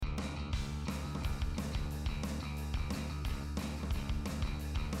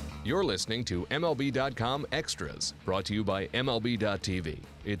You're listening to MLB.com Extras, brought to you by MLB.tv.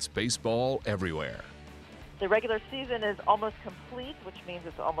 It's baseball everywhere. The regular season is almost complete, which means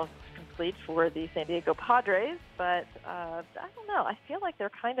it's almost complete for the San Diego Padres. But I don't know. I feel like they're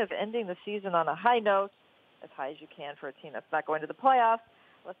kind of ending the season on a high note, as high as you can for a team that's not going to the playoffs.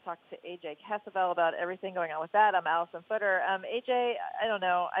 Let's talk to AJ Cassavell about everything going on with that. I'm Alyson Footer. AJ, I don't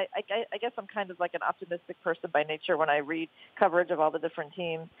know. I guess I'm kind of like an optimistic person by nature when I read coverage of all the different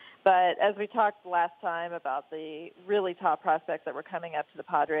teams. But as we talked last time about the really top prospects that were coming up to the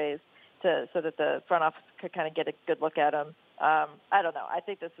Padres so that the front office could kind of get a good look at them, I don't know. I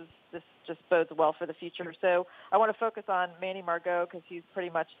think this just bodes well for the future. So I want to focus on Manny Margot because he's pretty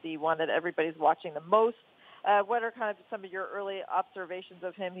much the one that everybody's watching the most. What are kind of some of your early observations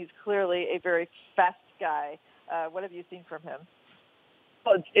of him? He's clearly a very fast guy. What have you seen from him?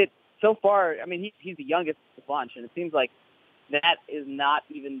 Well, so far, I mean, he's the youngest of the bunch, and it seems like that is not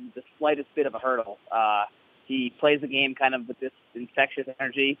even the slightest bit of a hurdle. He plays the game kind of with this infectious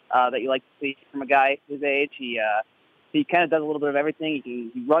energy that you like to see from a guy his age. He kind of does a little bit of everything.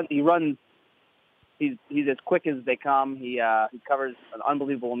 He runs. He's as quick as they come. He covers an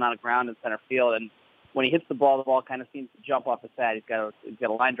unbelievable amount of ground in center field, and when he hits the ball kind of seems to jump off his pad. He's got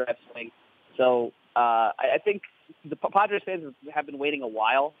a line drive swing. So I think the Padres fans have been waiting a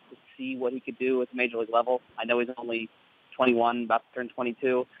while to see what he could do at the major league level. I know he's only 21, about to turn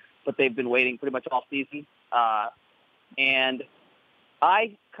 22, but they've been waiting pretty much all season. And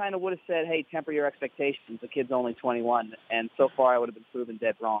I kind of would have said, hey, temper your expectations. The kid's only 21. And so far I would have been proven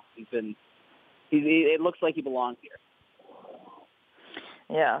dead wrong. It looks like he belongs here.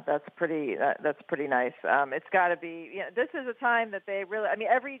 Yeah, that's pretty nice. It's got to be, this is a time that they really, I mean,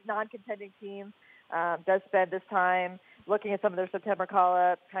 every non-contending team does spend this time looking at some of their September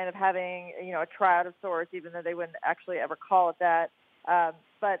call-ups, kind of having, a tryout of sorts, even though they wouldn't actually ever call it that.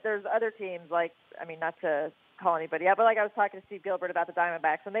 But there's other teams not to call anybody out, but like I was talking to Steve Gilbert about the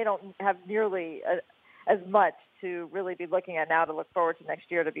Diamondbacks, and they don't have nearly as much to really be looking at now to look forward to next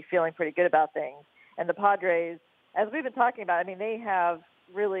year to be feeling pretty good about things. And the Padres, as we've been talking about, I mean, they have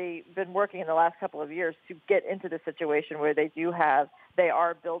really been working in the last couple of years to get into the situation where they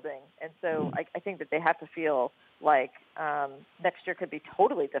are building. And so I think that they have to feel like next year could be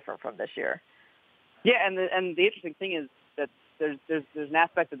totally different from this year. Yeah, and the interesting thing is that there's an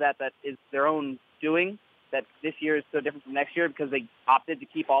aspect of that is their own doing, that this year is so different from next year because they opted to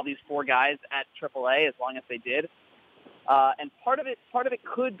keep all these four guys at AAA as long as they did. And part of it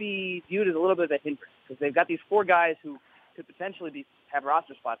could be viewed as a little bit of a hindrance because they've got these four guys who could potentially have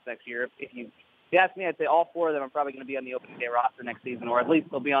roster spots next year. If you ask me, I'd say all four of them are probably going to be on the opening day roster next season, or at least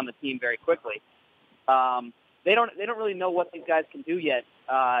they'll be on the team very quickly. They don't really know what these guys can do yet.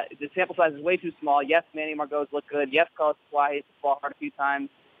 The sample size is way too small. Yes, Manny Margot's look good. Yes, Carlos Squire hits the ball hard a few times.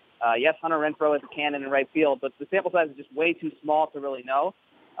 Yes, Hunter Renfroe has a cannon in right field, but the sample size is just way too small to really know.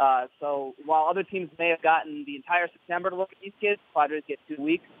 So while other teams may have gotten the entire September to look at these kids, Padres get 2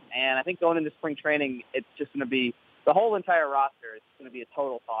 weeks, and I think going into spring training, it's just going to be the whole entire roster is going to be a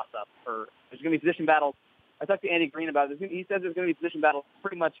total toss-up. There's going to be position battles. I talked to Andy Green about it. He says there's going to be position battles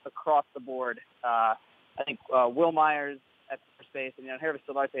pretty much across the board. I think Will Myers at first base and Harvis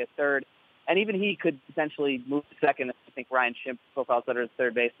Solarte at third. And even he could potentially move to second. I think Ryan Schimpf profiles better as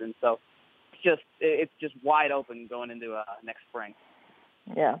third baseman. So it's just wide open going into next spring.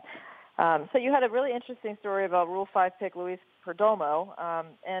 Yeah. So you had a really interesting story about Rule 5 pick Luis Perdomo,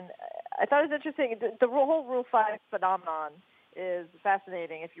 and I thought it was interesting. The whole Rule 5 phenomenon is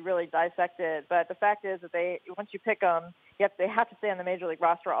fascinating if you really dissect it, but the fact is that once you pick them, they have to stay on the Major League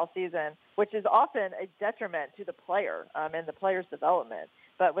roster all season, which is often a detriment to the player and the player's development.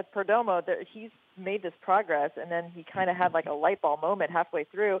 But with Perdomo, he's made this progress, and then he kind of had like a light bulb moment halfway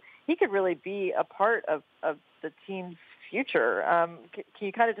through. He could really be a part of the team's future. Can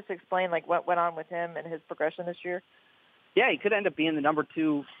you kind of just explain like what went on with him and his progression this year? Yeah, he could end up being the number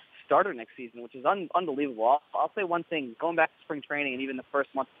 2 starter next season, which is unbelievable. I'll say one thing: going back to spring training and even the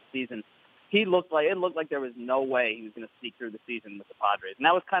first month of the season, it looked like there was no way he was going to sneak through the season with the Padres, and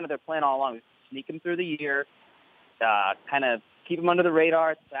that was kind of their plan all along: sneak him through the year, kind of keep him under the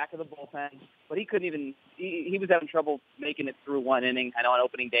radar at the back of the bullpen. But he couldn't even. He was having trouble making it through one inning. I know on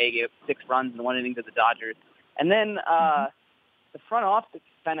opening day he gave 6 runs in one inning to the Dodgers. And then the front office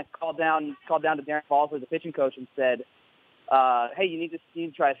kind of called down to Darren Balsley, the pitching coach, and said, hey, you need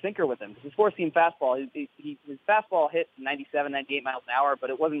to try a sinker with him. Because his four-seam fastball, his fastball hit 97, 98 miles an hour, but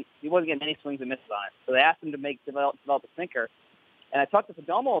he wasn't getting any swings and misses on it. So they asked him to develop a sinker. And I talked to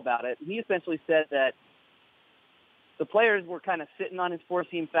Perdomo about it, and he essentially said that the players were kind of sitting on his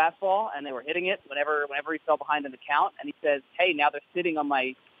four-seam fastball, and they were hitting it whenever he fell behind in the count. And he says, hey, now they're sitting on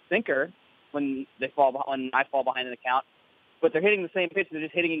my sinker when I fall behind in the count, but they're hitting the same pitch. They're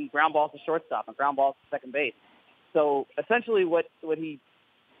just hitting ground balls to shortstop and ground balls to second base. So essentially what he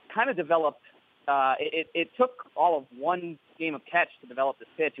kind of developed, it took all of one game of catch to develop this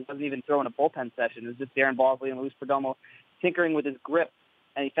pitch. He wasn't even throwing a bullpen session. It was just Darren Balsley and Luis Perdomo tinkering with his grip.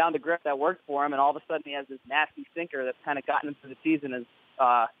 And he found a grip that worked for him, and all of a sudden he has this nasty sinker that's kind of gotten him through the season.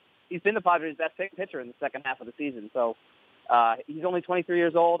 He's been the Padres' best pitcher in the second half of the season. So he's only 23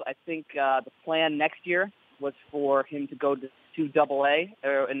 years old. I think the plan next year was for him to go to Double-A.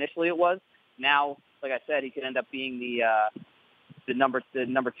 Initially it was. Now, like I said, he could end up being the number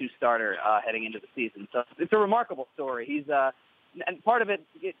 2 starter heading into the season. So it's a remarkable story. He's and part of it,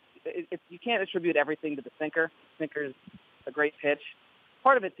 you can't attribute everything to the sinker. Sinker's a great pitch.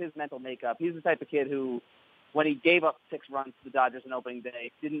 Part of it's his mental makeup. He's the type of kid who, when he gave up 6 runs to the Dodgers on opening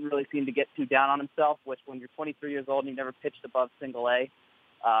day, didn't really seem to get too down on himself, which when you're 23 years old and you never pitched above Single-A,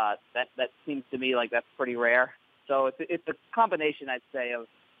 that seems to me like that's pretty rare. So it's a combination, I'd say, of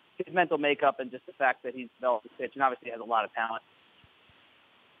his mental makeup and just the fact that he's developed his pitch, and obviously has a lot of talent.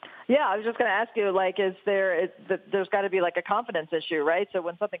 Yeah, I was just going to ask you, like, there's got to be like a confidence issue, right? So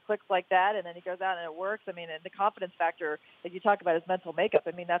when something clicks like that and then he goes out and it works, I mean, and the confidence factor that you talk about is mental makeup.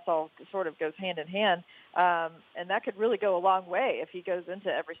 I mean, that's all sort of goes hand in hand. And that could really go a long way if he goes into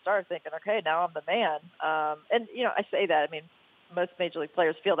every start thinking, okay, now I'm the man. And, you know, I say that, I mean, most major league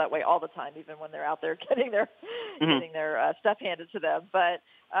players feel that way all the time, even when they're out there getting their stuff handed to them. But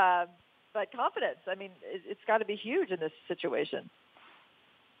confidence, I mean, it's got to be huge in this situation.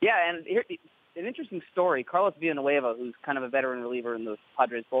 Yeah, and here, an interesting story. Carlos Villanueva, who's kind of a veteran reliever in the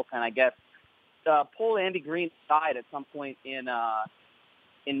Padres bullpen, I guess, pulled Andy Green aside at some point in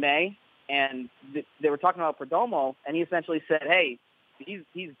May, and they were talking about Perdomo, and he essentially said, hey,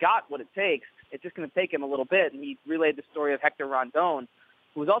 he's got what it takes. It's just going to take him a little bit. And he relayed the story of Hector Rondon,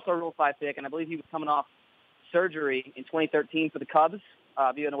 who was also a Rule 5 pick, and I believe he was coming off surgery in 2013 for the Cubs.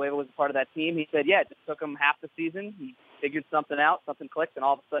 Villanueva was a part of that team. He said, yeah, it just took him half the season. He figured something out, something clicked, and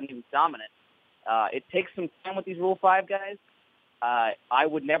all of a sudden he was dominant. It takes some time with these Rule 5 guys. I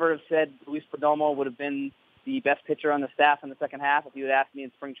would never have said Luis Perdomo would have been the best pitcher on the staff in the second half if you had asked me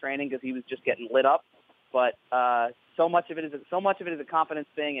in spring training, because he was just getting lit up. But so much of it is a confidence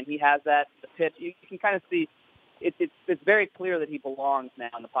thing, and he has that. The pitch, you can kind of see. It's very clear that he belongs now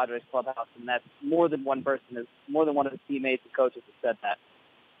in the Padres clubhouse, and that's more than one person, more than one of his teammates and coaches have said that.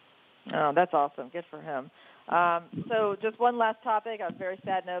 Oh, that's awesome. Good for him. So just one last topic on a very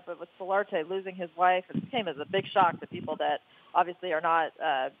sad note, but with Solarte losing his wife, it came as a big shock to people that obviously are not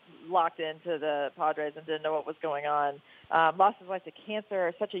locked into the Padres and didn't know what was going on. Lost his wife to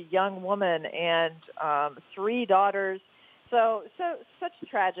cancer, such a young woman, and 3 daughters. So such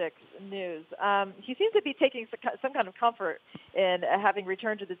tragic news. He seems to be taking some kind of comfort in having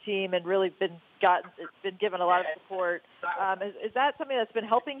returned to the team and really been given a lot of support. Is that something that's been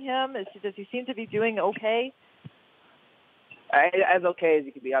helping him? Does he seem to be doing okay? As okay as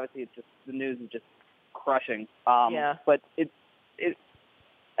he could be. Obviously, it's just the news is just crushing. Yeah. But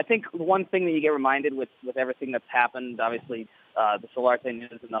I think one thing that you get reminded with everything that's happened, obviously the Solarte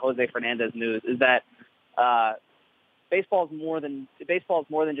news and the Jose Fernandez news, is that baseball is more than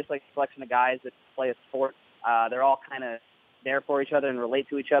just like a collection of guys that play a sport. They're all kind of there for each other and relate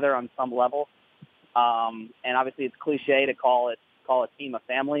to each other on some level. And obviously, it's cliche to call a team a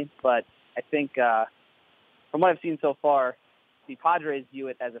family, but I think from what I've seen so far, the Padres view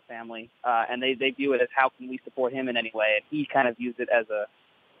it as a family, and they view it as how can we support him in any way, and he kind of views it as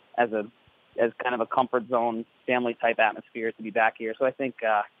kind of a comfort zone family type atmosphere to be back here. So I think.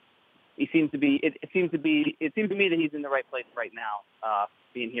 He seems to be. It seems to me that he's in the right place right now,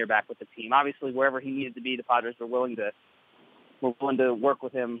 being here back with the team. Obviously, wherever he needed to be, the Padres were willing to work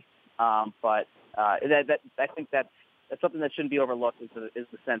with him. But I think that's something that shouldn't be overlooked. Is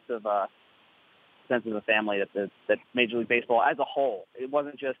the sense of a family that Major League Baseball as a whole. It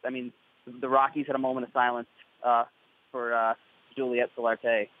wasn't just. I mean, the Rockies had a moment of silence for Juliet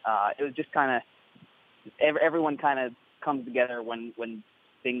Solarte. It was just kind of everyone kind of comes together when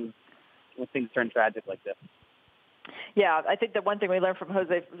things turn tragic like this. Yeah, I think the one thing we learned from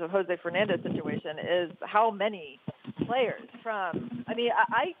the Jose Fernandez situation is how many players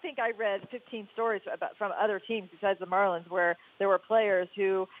I think I read 15 stories from other teams besides the Marlins where there were players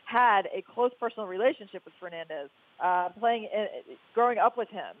who had a close personal relationship with Fernandez, growing up with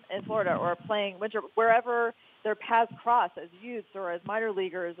him in Florida or playing wherever their paths cross as youths or as minor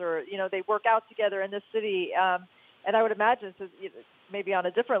leaguers, or they work out together in this city. And I would imagine, maybe on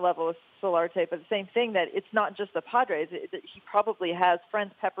a different level with Solarte, but the same thing, that it's not just the Padres. He probably has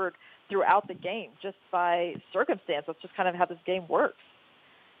friends peppered throughout the game just by circumstance. That's just kind of how this game works.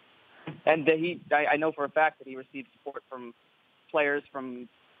 And I know for a fact that he received support from players from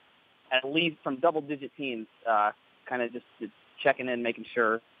at least from double-digit teams, kind of just checking in, making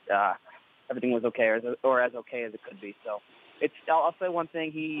sure everything was okay or as okay as it could be. So I'll say one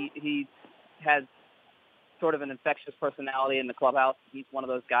thing: he has sort of an infectious personality in the clubhouse. He's one of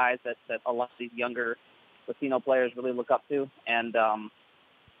those guys that a lot of these younger Latino players really look up to, and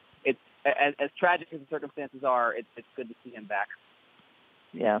it's as tragic as the circumstances are, it's good to see him back.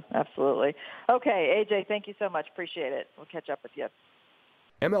 Yeah, absolutely. Okay, AJ, thank you so much. Appreciate it. We'll catch up with you.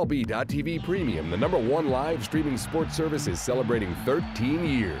 MLB.tv Premium, the #1 live streaming sports service, is celebrating 13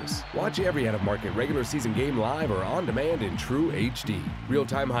 years. Watch every out-of-market regular season game live or on demand in true HD.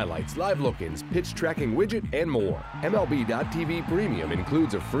 Real-time highlights, live look-ins, pitch tracking widget, and more. MLB.tv Premium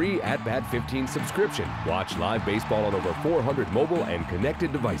includes a free At-Bat 15 subscription. Watch live baseball on over 400 mobile and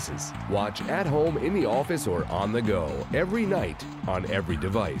connected devices. Watch at home, in the office, or on the go every night on every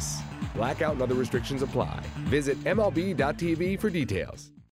device. Blackout and other restrictions apply. Visit MLB.tv for details.